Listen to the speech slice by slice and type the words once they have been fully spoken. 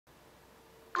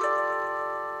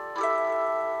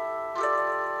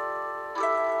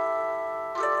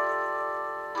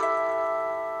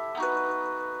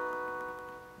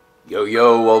Yo,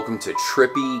 yo, welcome to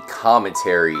Trippy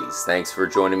Commentaries. Thanks for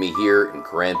joining me here in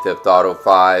Grand Theft Auto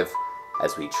 5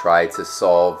 as we try to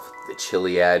solve the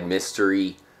Chiliad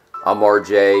mystery. I'm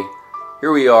RJ.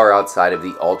 Here we are outside of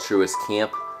the Altruist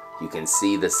Camp. You can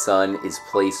see the sun is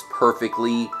placed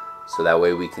perfectly, so that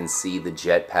way we can see the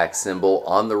jetpack symbol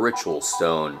on the ritual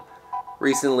stone.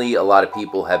 Recently, a lot of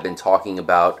people have been talking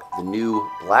about the new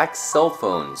Black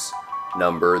Cellphones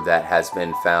number that has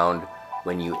been found.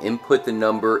 When you input the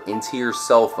number into your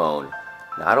cell phone,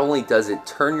 not only does it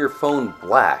turn your phone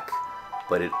black,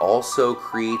 but it also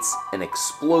creates an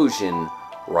explosion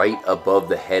right above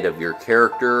the head of your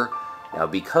character. Now,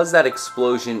 because that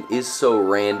explosion is so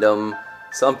random,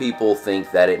 some people think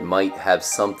that it might have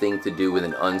something to do with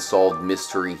an unsolved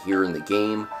mystery here in the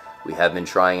game. We have been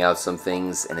trying out some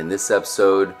things, and in this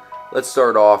episode, let's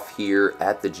start off here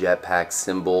at the jetpack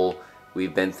symbol.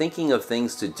 We've been thinking of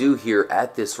things to do here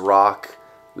at this rock.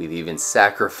 We've even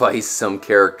sacrificed some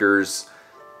characters.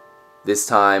 This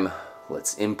time,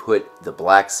 let's input the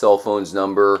Black Cellphones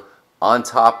number on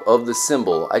top of the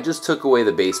symbol. I just took away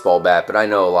the baseball bat, but I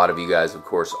know a lot of you guys, of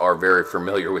course, are very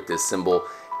familiar with this symbol.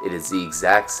 It is the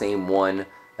exact same one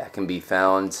that can be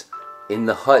found in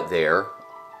the hut there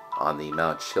on the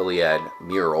Mount Chiliad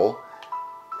mural.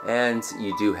 And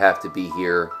you do have to be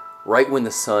here right when the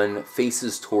sun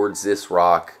faces towards this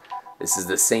rock. This is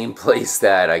the same place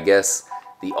that I guess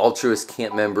the Altruist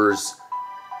Camp members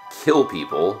kill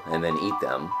people and then eat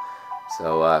them.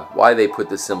 So why they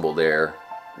put the symbol there,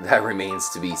 that remains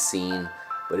to be seen.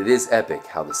 But it is epic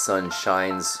how the sun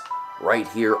shines right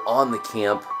here on the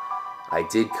camp. I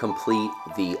did complete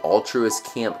the Altruist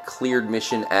Camp cleared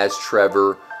mission as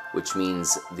Trevor, which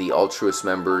means the Altruist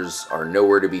members are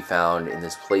nowhere to be found, and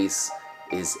this place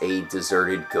is a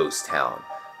deserted ghost town.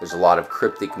 There's a lot of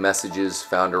cryptic messages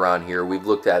found around here. We've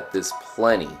looked at this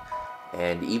plenty.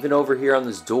 And even over here on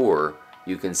this door,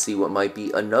 you can see what might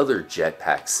be another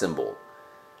jetpack symbol.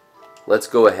 Let's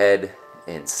go ahead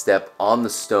and step on the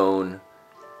stone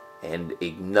and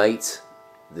ignite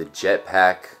the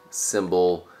jetpack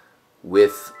symbol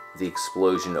with the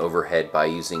explosion overhead by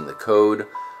using the code.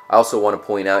 I also want to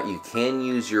point out you can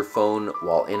use your phone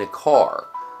while in a car.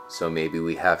 So maybe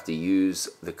we have to use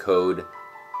the code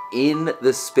in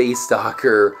the space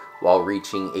docker while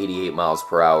reaching 88 miles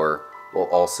per hour. We'll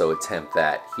also attempt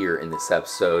that here in this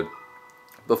episode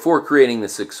before creating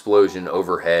this explosion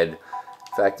overhead.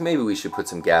 In fact, maybe we should put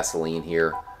some gasoline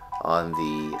here on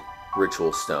the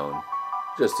ritual stone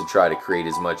just to try to create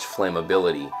as much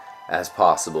flammability as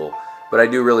possible. But I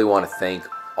do really want to thank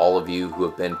all of you who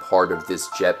have been part of this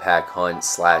jetpack hunt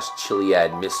 /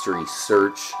 Chiliad mystery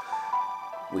search.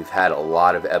 We've had a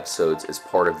lot of episodes as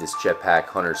part of this Jetpack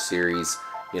Hunter series.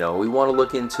 You know, we want to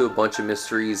look into a bunch of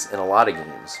mysteries in a lot of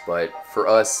games, but for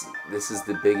us, this is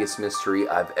the biggest mystery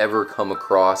I've ever come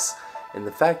across. And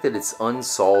the fact that it's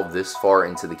unsolved this far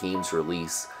into the game's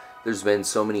release, there's been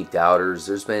so many doubters.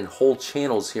 There's been whole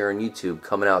channels here on YouTube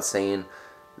coming out saying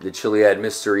the Chiliad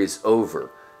mystery is over,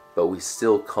 but we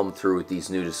still come through with these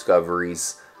new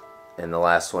discoveries. And the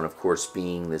last one, of course,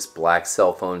 being this Black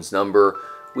Cellphones number.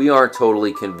 We aren't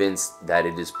totally convinced that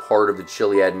it is part of the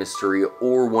Chiliad mystery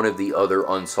or one of the other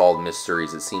unsolved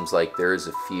mysteries. It seems like there is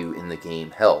a few in the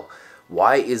game. Hell,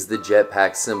 why is the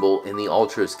jetpack symbol in the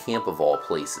Altruist Camp of all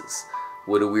places?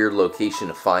 What a weird location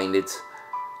to find it.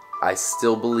 I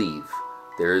still believe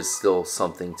there is still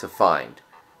something to find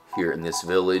here in this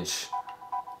village.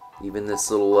 Even this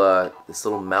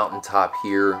little mountaintop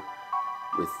here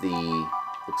with the,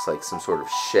 looks like some sort of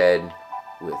shed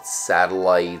with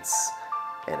satellites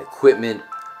and equipment,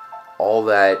 all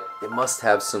that, it must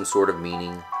have some sort of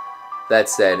meaning. That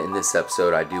said, in this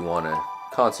episode, I do want to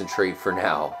concentrate for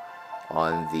now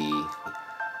on the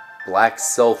Black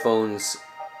Cellphones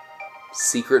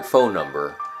secret phone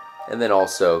number, and then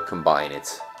also combine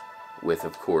it with,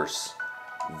 of course,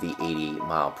 the 88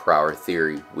 mile per hour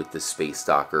theory with the space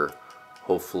docker.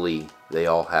 Hopefully, they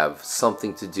all have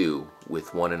something to do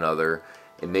with one another,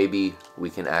 and maybe we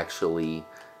can actually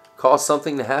cause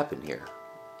something to happen here.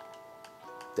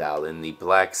 Dial in the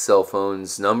Black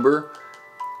Cellphones number.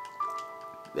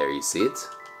 There you see it.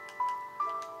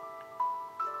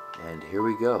 And here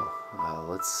we go.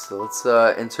 Let's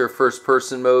enter first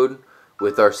person mode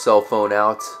with our cell phone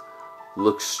out.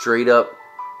 Look straight up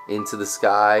into the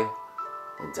sky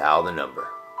and dial the number.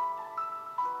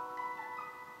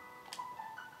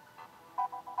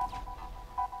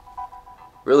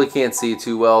 Really can't see it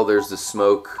too well. There's the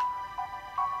smoke.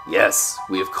 Yes,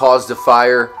 we have caused a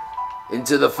fire.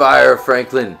 Into the fire,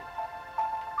 Franklin.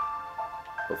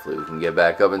 Hopefully we can get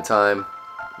back up in time.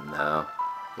 No,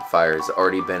 the fire has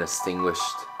already been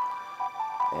extinguished.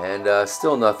 And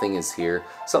still nothing is here.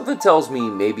 Something tells me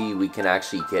maybe we can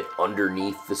actually get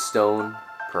underneath the stone.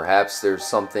 Perhaps there's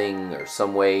something or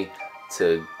some way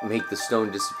to make the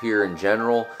stone disappear in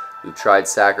general. We've tried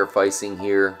sacrificing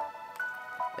here,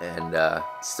 and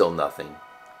still nothing.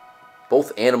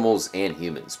 Both animals and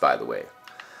humans, by the way.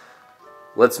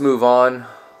 Let's move on.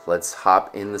 Let's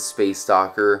hop in the space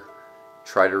docker.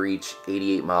 Try to reach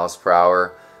 88 miles per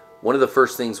hour. One of the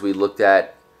first things we looked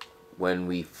at when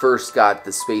we first got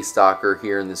the space docker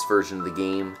here in this version of the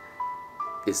game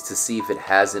is to see if it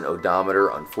has an odometer.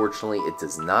 Unfortunately, it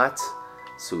does not,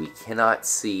 so we cannot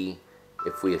see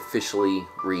if we officially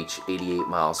reach 88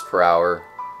 miles per hour.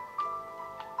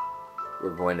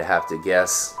 We're going to have to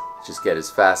guess, just get as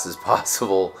fast as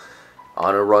possible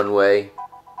on a runway,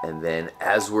 and then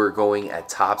as we're going at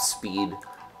top speed,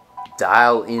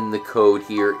 dial in the code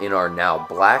here in our now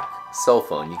black cell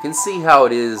phone. You can see how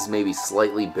it is maybe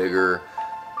slightly bigger,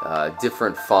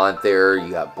 different font there.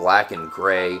 You got black and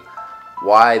gray.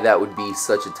 Why that would be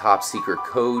such a top secret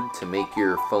code to make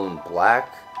your phone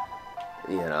black,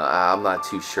 you know, I'm not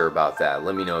too sure about that.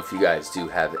 Let me know if you guys do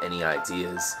have any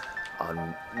ideas on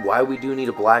why we do need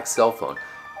a black cell phone.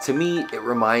 To me, it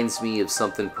reminds me of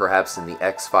something perhaps in the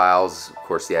X-Files. Of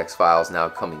course, the X-Files now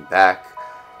coming back.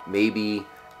 Maybe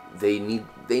they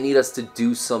need us to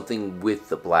do something with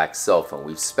the black cell phone.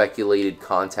 We've speculated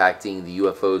contacting the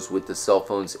UFOs with the cell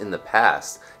phones in the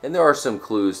past, and there are some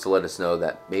clues to let us know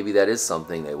that maybe that is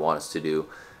something they want us to do.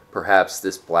 Perhaps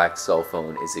this black cell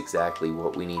phone is exactly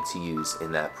what we need to use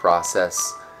in that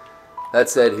process. That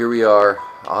said, here we are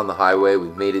on the highway.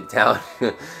 We've made it down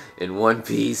in one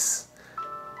piece.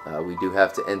 We do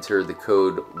have to enter the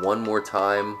code one more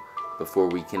time before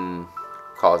we can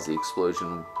cause the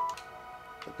explosion.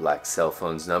 The black cell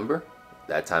phone's number.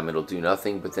 That time it'll do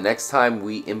nothing, but the next time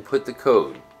we input the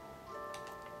code,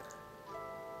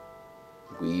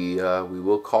 we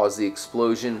will cause the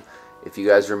explosion. If you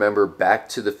guys remember Back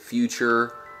to the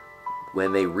Future,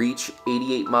 when they reach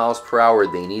 88 miles per hour,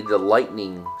 they need a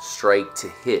lightning strike to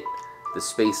hit the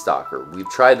space docker. We've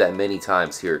tried that many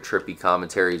times here at Trippy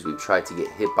Commentaries. We've tried to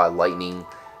get hit by lightning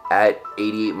at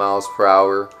 88 miles per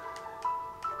hour.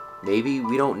 Maybe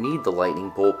we don't need the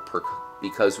lightning bolt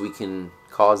because we can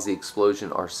cause the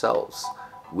explosion ourselves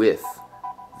with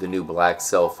the new black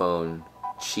cell phone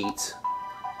cheat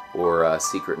or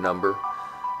secret number.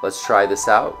 Let's try this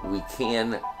out. We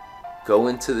can go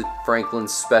into the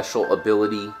Franklin's special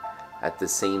ability at the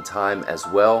same time as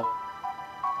well.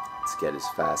 Let's get as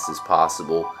fast as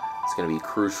possible. It's going to be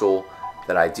crucial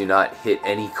that I do not hit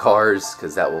any cars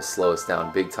because that will slow us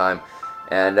down big time.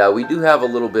 And we do have a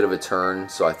little bit of a turn,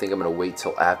 so I think I'm going to wait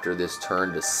till after this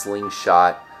turn to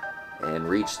slingshot and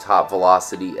reach top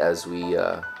velocity as we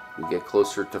get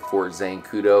closer to Fort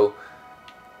Zancudo.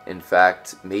 In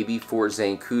fact, maybe Fort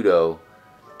Zancudo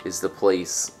is the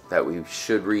place that we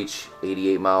should reach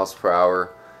 88 miles per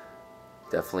hour.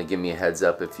 Definitely give me a heads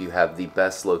up if you have the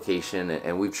best location.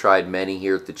 And we've tried many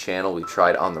here at the channel. We've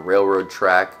tried on the railroad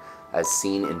track as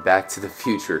seen in Back to the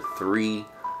Future 3.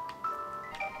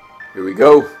 Here we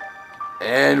go.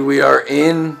 And we are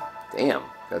in. Damn,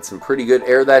 got some pretty good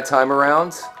air that time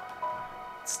around.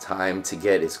 It's time to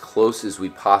get as close as we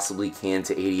possibly can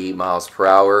to 88 miles per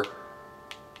hour.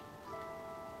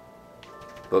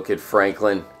 Book it,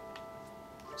 Franklin.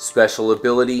 Special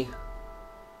ability.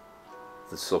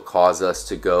 This will cause us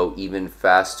to go even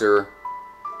faster,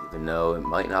 even though it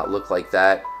might not look like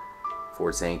that.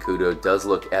 Fort Zancudo does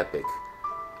look epic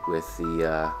with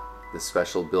the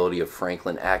special ability of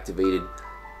Franklin activated.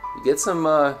 You get some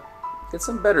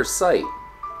better sight.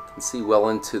 You can see well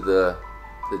into the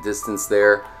distance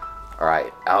there. All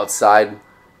right, outside.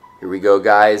 Here we go,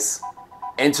 guys.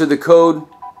 Enter the code.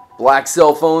 Black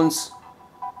cell phones.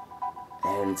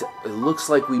 And it looks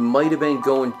like we might have been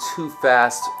going too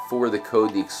fast for the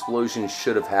code. The explosion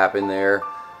should have happened there,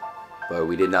 but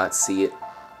we did not see it.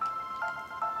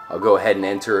 I'll go ahead and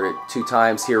enter it 2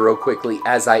 times here real quickly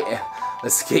as I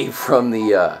escape from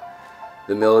the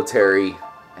military.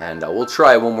 And we'll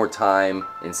try one more time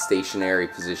in stationary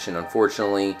position.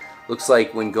 Unfortunately, looks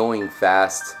like when going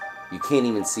fast, you can't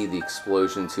even see the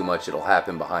explosion too much. It'll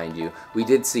happen behind you. We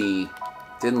did see...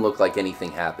 Didn't look like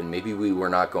anything happened. Maybe we were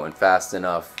not going fast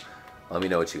enough. Let me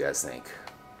know what you guys think.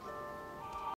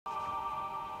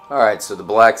 Alright, so the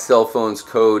black cell phone's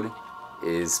code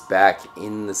is back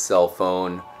in the cell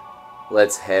phone.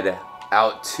 Let's head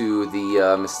out to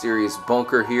the mysterious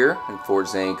bunker here in Fort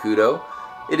Zancudo.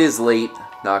 It is late,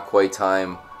 not quite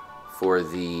time for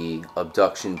the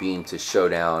abduction beam to show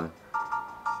down.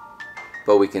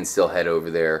 But we can still head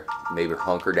over there. Maybe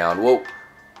hunker down. Whoa,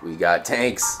 we got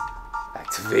tanks.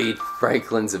 Activate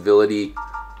Franklin's ability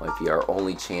Might be our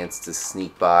only chance to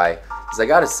sneak by. Because I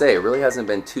gotta say, it really hasn't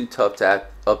been too tough to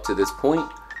up to this point.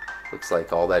 Looks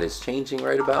like all that is changing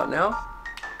right about now.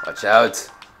 Watch out.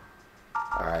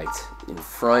 Alright, in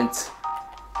front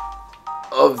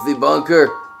of the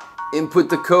bunker. Input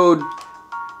the code.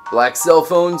 Black cell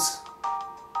phones.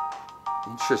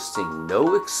 Interesting.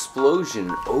 No explosion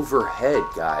overhead,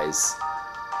 guys.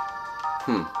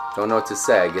 Don't know what to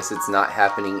say. I guess it's not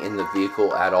happening in the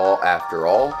vehicle at all after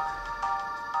all.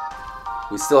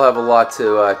 We still have a lot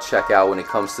to check out when it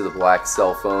comes to the black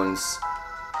cell phones.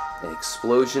 An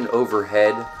explosion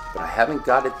overhead, but I haven't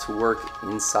got it to work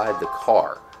inside the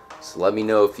car. So let me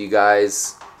know if you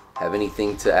guys have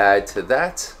anything to add to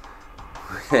that.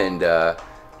 And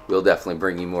we'll definitely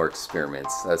bring you more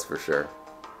experiments, that's for sure.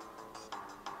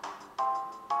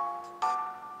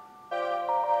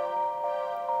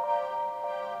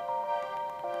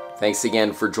 Thanks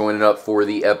again for joining up for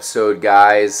the episode,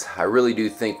 guys. I really do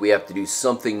think we have to do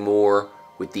something more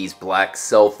with these black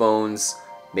cell phones.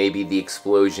 Maybe the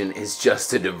explosion is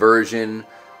just a diversion,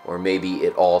 or maybe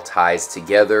it all ties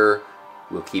together.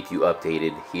 We'll keep you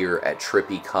updated here at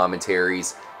Trippy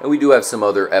Commentaries. And we do have some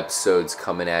other episodes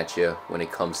coming at you when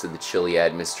it comes to the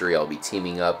Chiliad mystery. I'll be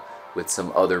teaming up with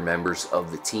some other members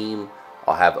of the team.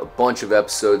 I'll have a bunch of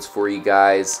episodes for you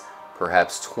guys.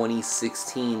 Perhaps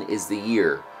 2016 is the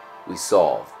year we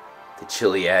solve the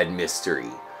Chiliad mystery.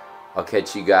 I'll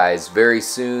catch you guys very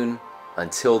soon.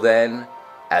 Until then,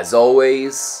 as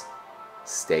always,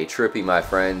 stay trippy, my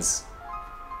friends.